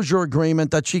non-disclosure agreement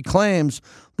that she claims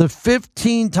the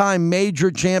 15-time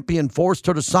major champion forced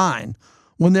her to sign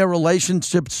when their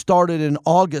relationship started in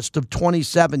August of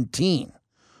 2017.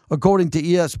 According to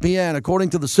ESPN,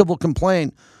 according to the civil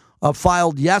complaint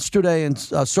filed yesterday in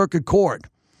Circuit Court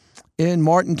in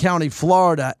Martin County,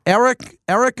 Florida,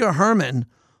 Erica Herman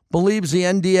believes the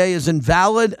NDA is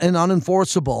invalid and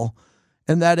unenforceable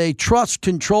and that a trust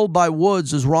controlled by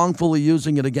Woods is wrongfully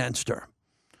using it against her.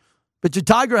 But your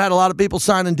Tiger had a lot of people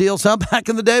signing deals, huh, back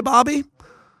in the day, Bobby?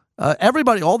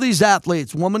 Everybody, all these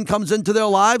athletes, woman comes into their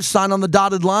lives, sign on the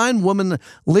dotted line, woman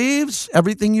leaves,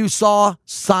 everything you saw,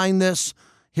 sign this.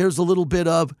 Here's a little bit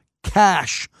of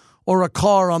cash or a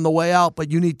car on the way out,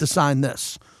 but you need to sign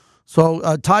this.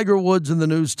 So Tiger Woods in the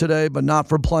news today, but not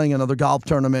for playing another golf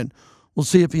tournament. We'll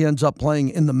see if he ends up playing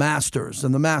in the Masters.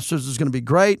 And the Masters is going to be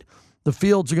great. The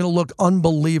fields are going to look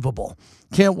unbelievable.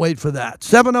 Can't wait for that.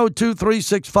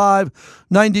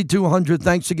 702-365-9200.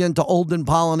 Thanks again to Olden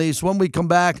Polynice. When we come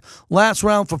back, last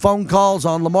round for phone calls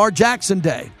on Lamar Jackson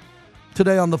Day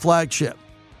today on the flagship.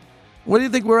 What do you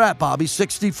think we're at, Bobby?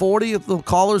 60-40 if the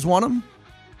callers want him?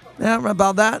 Yeah,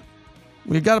 about that.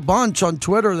 We got a bunch on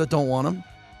Twitter that don't want him.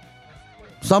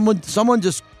 Someone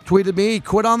just tweeted me, he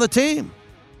quit on the team.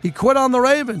 He quit on the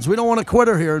Ravens. We don't want a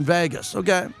quitter here in Vegas.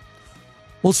 Okay.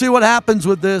 We'll see what happens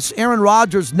with this. Aaron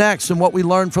Rodgers next and what we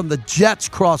learned from the Jets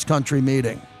cross-country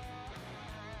meeting.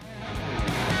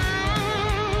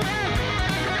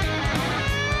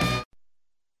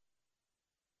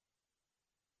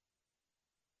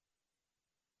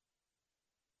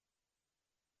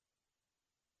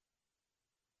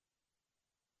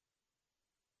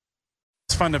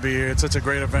 It's fun to be here. It's such a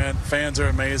great event. Fans are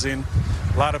amazing.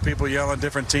 A lot of people yelling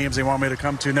different teams they want me to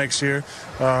come to next year,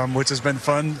 which has been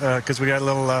fun because we got a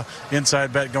little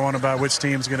inside bet going about which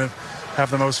team's going to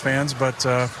have the most fans, but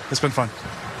it's been fun.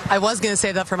 I was going to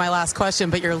save that for my last question,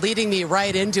 but you're leading me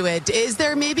right into it. Is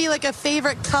there maybe like a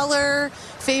favorite color,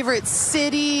 favorite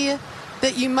city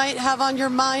that you might have on your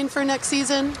mind for next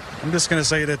season? I'm just going to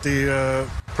say that the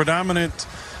predominant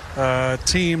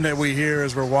team that we hear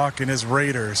as we're walking is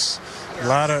Raiders. A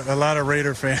lot of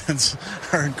Raider fans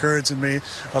are encouraging me.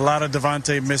 A lot of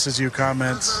Devontae misses you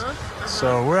comments.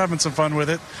 So we're having some fun with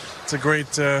it. It's a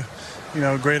great,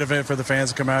 great event for the fans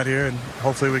to come out here, and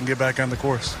hopefully we can get back on the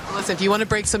course. Listen, if you want to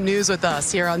break some news with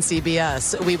us here on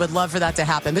CBS, we would love for that to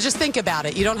happen. But just think about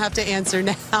it. You don't have to answer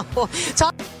now.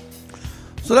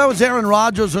 So that was Aaron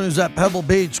Rodgers when he was at Pebble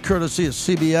Beach, courtesy of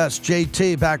CBS.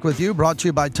 JT back with you, brought to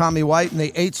you by Tommy White and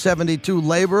the 872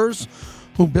 Laborers.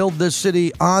 who build this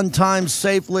city on time,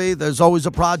 safely. There's always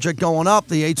a project going up.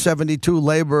 The 872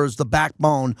 labor is the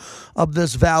backbone of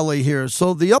this valley here.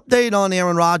 So the update on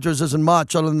Aaron Rodgers isn't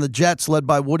much other than the Jets, led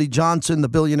by Woody Johnson, the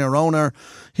billionaire owner.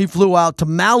 He flew out to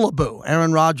Malibu.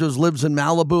 Aaron Rodgers lives in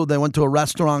Malibu. They went to a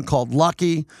restaurant called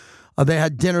Lucky. They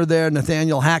had dinner there.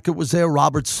 Nathaniel Hackett was there.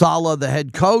 Robert Saleh, the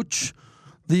head coach,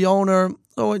 the owner.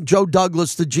 And Joe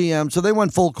Douglas, the GM. So they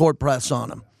went full court press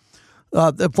on him.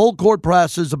 The full court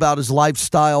press is about his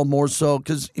lifestyle more so,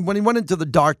 because when he went into the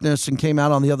darkness and came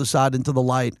out on the other side into the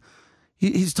light,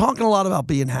 he's talking a lot about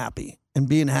being happy and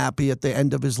being happy at the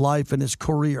end of his life and his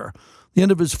career, the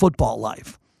end of his football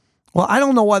life. Well, I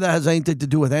don't know why that has anything to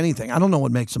do with anything. I don't know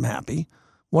what makes him happy.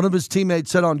 One of his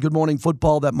teammates said on Good Morning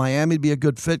Football that Miami would be a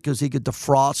good fit because he could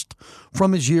defrost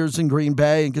from his years in Green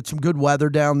Bay and get some good weather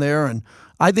down there. And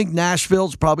I think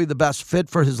Nashville's probably the best fit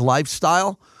for his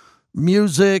lifestyle.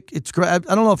 Music, it's great. I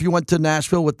don't know if you went to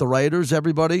Nashville with the Raiders,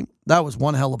 everybody. That was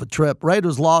one hell of a trip.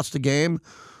 Raiders lost a game,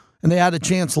 and they had a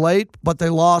chance late, but they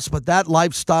lost. But that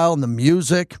lifestyle and the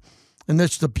music and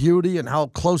the beauty and how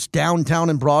close downtown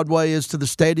and Broadway is to the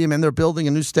stadium, and they're building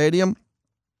a new stadium,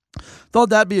 thought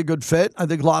that'd be a good fit. I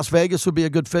think Las Vegas would be a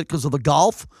good fit because of the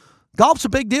golf. Golf's a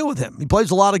big deal with him. He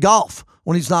plays a lot of golf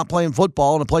when he's not playing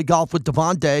football, and to play golf with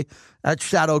Devontae at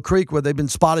Shadow Creek, where they've been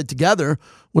spotted together,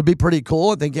 would be pretty cool.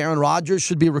 I think Aaron Rodgers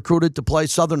should be recruited to play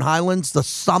Southern Highlands, the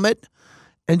Summit,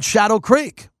 and Shadow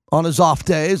Creek on his off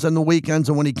days and the weekends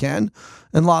and when he can.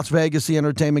 And Las Vegas, the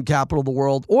entertainment capital of the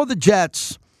world, or the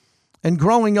Jets. And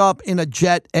growing up in a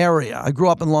jet area, I grew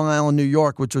up in Long Island, New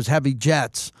York, which was heavy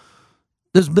jets.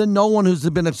 There's been no one who's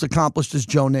been as accomplished as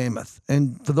Joe Namath.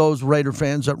 And for those Raider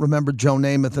fans that remember Joe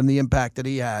Namath and the impact that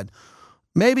he had,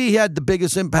 maybe he had the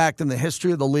biggest impact in the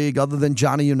history of the league other than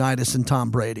Johnny Unitas and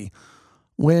Tom Brady.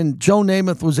 When Joe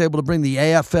Namath was able to bring the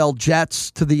AFL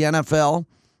Jets to the NFL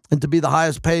and to be the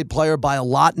highest paid player by a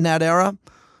lot in that era,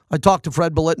 I talked to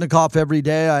Fred Biletnikoff every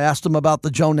day. I asked him about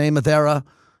the Joe Namath era,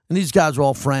 and these guys were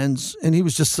all friends, and he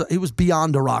was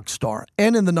beyond a rock star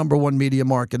and in the number one media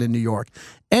market in New York.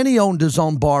 And he owned his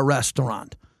own bar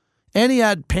restaurant. And he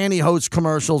had pantyhose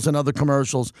commercials and other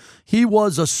commercials. He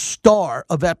was a star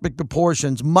of epic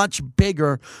proportions, much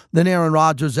bigger than Aaron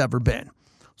Rodgers ever been.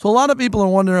 So a lot of people are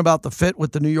wondering about the fit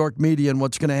with the New York media and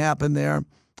what's going to happen there.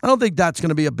 I don't think that's going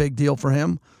to be a big deal for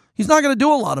him. He's not going to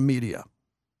do a lot of media.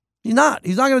 He's not.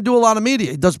 He's not going to do a lot of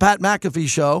media. He does Pat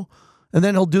McAfee's show, and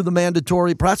then he'll do the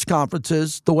mandatory press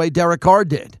conferences the way Derek Carr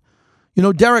did. You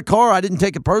know, Derek Carr, I didn't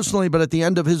take it personally, but at the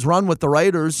end of his run with the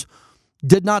Raiders,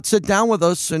 did not sit down with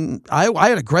us, and I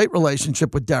had a great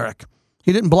relationship with Derek.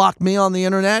 He didn't block me on the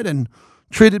internet and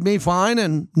treated me fine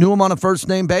and knew him on a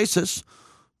first-name basis.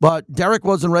 But Derek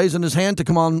wasn't raising his hand to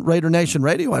come on Raider Nation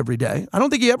Radio every day. I don't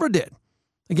think he ever did.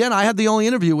 Again, I had the only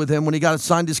interview with him when he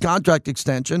signed his contract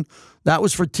extension. That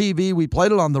was for TV. We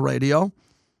played it on the radio.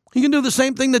 He can do the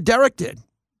same thing that Derek did.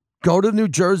 Go to New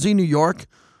Jersey, New York.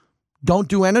 Don't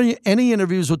do any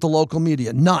interviews with the local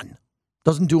media. None.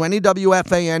 Doesn't do any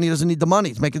WFAN. He doesn't need the money.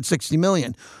 He's making $60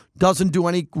 million. Doesn't do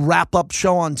any wrap-up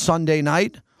show on Sunday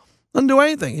night. Doesn't do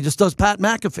anything. He just does Pat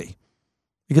McAfee.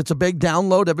 He gets a big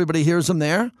download. Everybody hears him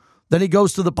there. Then he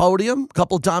goes to the podium a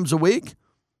couple of times a week,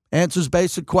 answers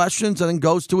basic questions, and then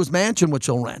goes to his mansion, which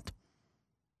he'll rent.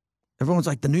 Everyone's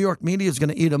like, the New York media is going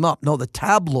to eat him up. No, the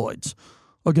tabloids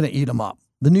are going to eat him up.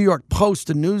 The New York Post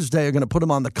and Newsday are going to put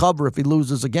him on the cover if he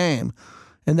loses a game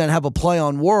and then have a play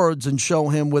on words and show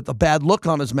him with a bad look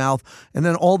on his mouth. And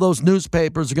then all those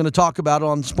newspapers are going to talk about it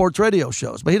on sports radio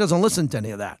shows. But he doesn't listen to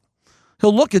any of that.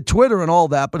 He'll look at Twitter and all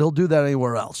that, but he'll do that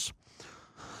anywhere else.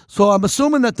 So I'm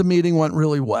assuming that the meeting went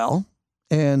really well,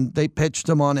 and they pitched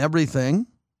him on everything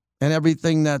and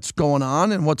everything that's going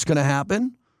on and what's going to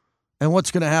happen and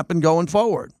what's going to happen going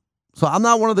forward. So I'm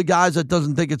not one of the guys that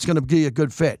doesn't think it's going to be a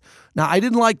good fit. Now, I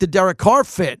didn't like the Derek Carr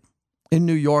fit in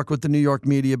New York with the New York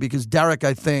media because Derek,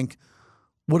 I think,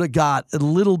 would have got a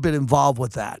little bit involved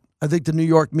with that. I think the New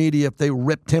York media, if they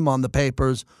ripped him on the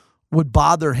papers, would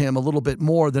bother him a little bit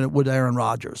more than it would Aaron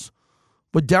Rodgers.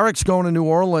 But Derek's going to New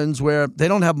Orleans where they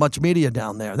don't have much media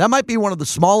down there. That might be one of the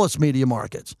smallest media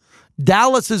markets.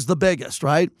 Dallas is the biggest,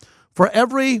 right? For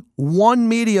every one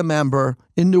media member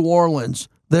in New Orleans,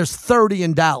 there's 30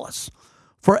 in Dallas.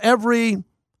 For every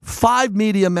 5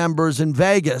 media members in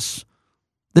Vegas,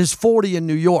 there's 40 in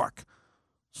New York.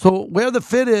 So where the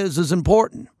fit is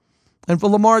important. And for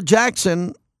Lamar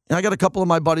Jackson, I got a couple of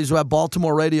my buddies who have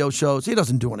Baltimore radio shows. He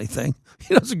doesn't do anything.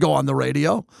 He doesn't go on the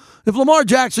radio. If Lamar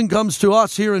Jackson comes to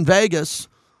us here in Vegas,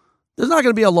 there's not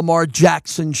going to be a Lamar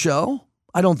Jackson show.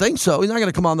 I don't think so. He's not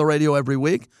going to come on the radio every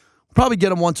week. Probably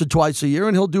get him once or twice a year,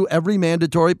 and he'll do every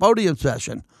mandatory podium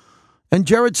session. And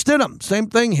Jarrett Stidham, same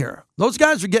thing here. Those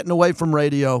guys are getting away from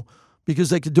radio because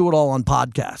they could do it all on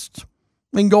podcasts.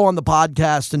 They can go on the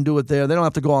podcast and do it there. They don't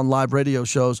have to go on live radio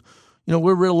shows. You know,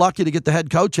 we're real lucky to get the head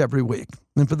coach every week.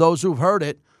 And for those who've heard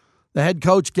it, the head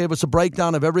coach gave us a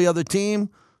breakdown of every other team,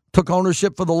 took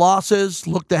ownership for the losses,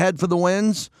 looked ahead for the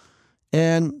wins,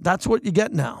 and that's what you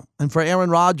get now. And for Aaron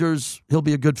Rodgers, he'll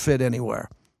be a good fit anywhere.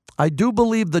 I do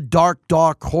believe the dark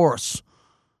horse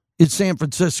is San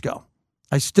Francisco.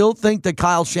 I still think that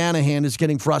Kyle Shanahan is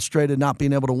getting frustrated not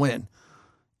being able to win.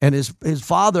 And his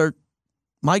father,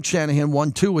 Mike Shanahan,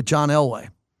 won 2 with John Elway.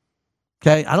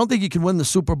 Okay, I don't think you can win the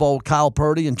Super Bowl with Kyle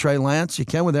Purdy and Trey Lance. You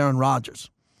can with Aaron Rodgers,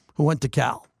 who went to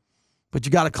Cal. But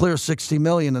you got to clear $60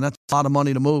 million, and that's a lot of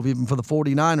money to move, even for the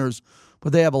 49ers.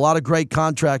 But they have a lot of great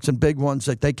contracts and big ones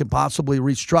that they can possibly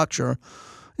restructure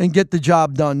and get the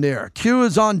job done there. Q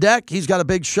is on deck. He's got a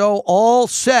big show all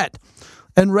set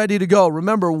and ready to go.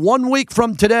 Remember, 1 week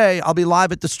from today, I'll be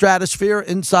live at the Stratosphere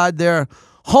inside their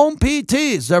home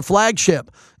PTs. Their flagship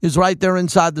is right there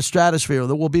inside the Stratosphere.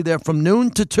 We'll be there from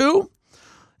noon to 2,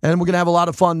 and we're going to have a lot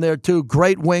of fun there, too.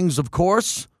 Great wings, of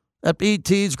course, at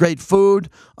PT's, great food,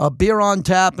 beer on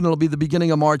tap, and it'll be the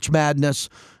beginning of March Madness.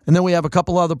 And then we have a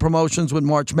couple other promotions with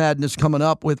March Madness coming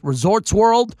up with Resorts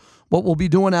World, what we'll be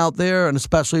doing out there, and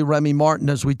especially Remy Martin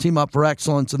as we team up for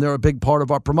excellence, and they're a big part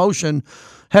of our promotion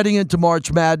heading into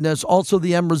March Madness. Also,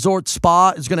 the M Resort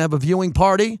Spa is going to have a viewing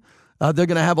party. They're going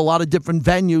to have a lot of different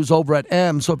venues over at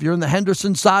M. So if you're in the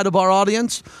Henderson side of our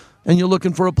audience and you're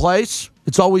looking for a place,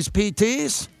 it's always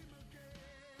PT's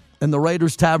and the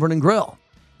Raiders Tavern and Grill,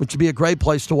 which would be a great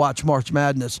place to watch March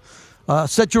Madness.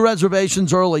 Set your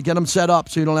reservations early. Get them set up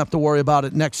so you don't have to worry about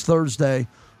it next Thursday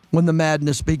when the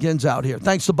madness begins out here.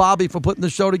 Thanks to Bobby for putting the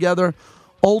show together.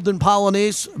 Olden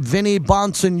Polynice, Vinny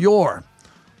Bonsignor,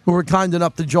 who were kind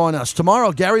enough to join us.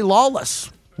 Tomorrow, Gary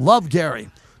Lawless. Love Gary.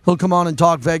 He'll come on and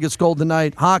talk Vegas Golden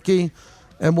Knight hockey,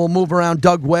 and we'll move around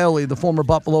Doug Whaley, the former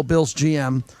Buffalo Bills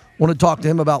GM. Want to talk to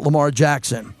him about Lamar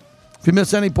Jackson. If you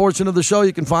miss any portion of the show,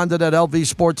 you can find it at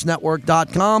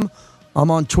lvsportsnetwork.com.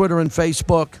 I'm on Twitter and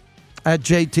Facebook at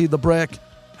JT the Brick.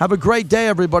 Have a great day,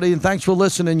 everybody, and thanks for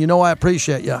listening. You know I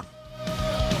appreciate you.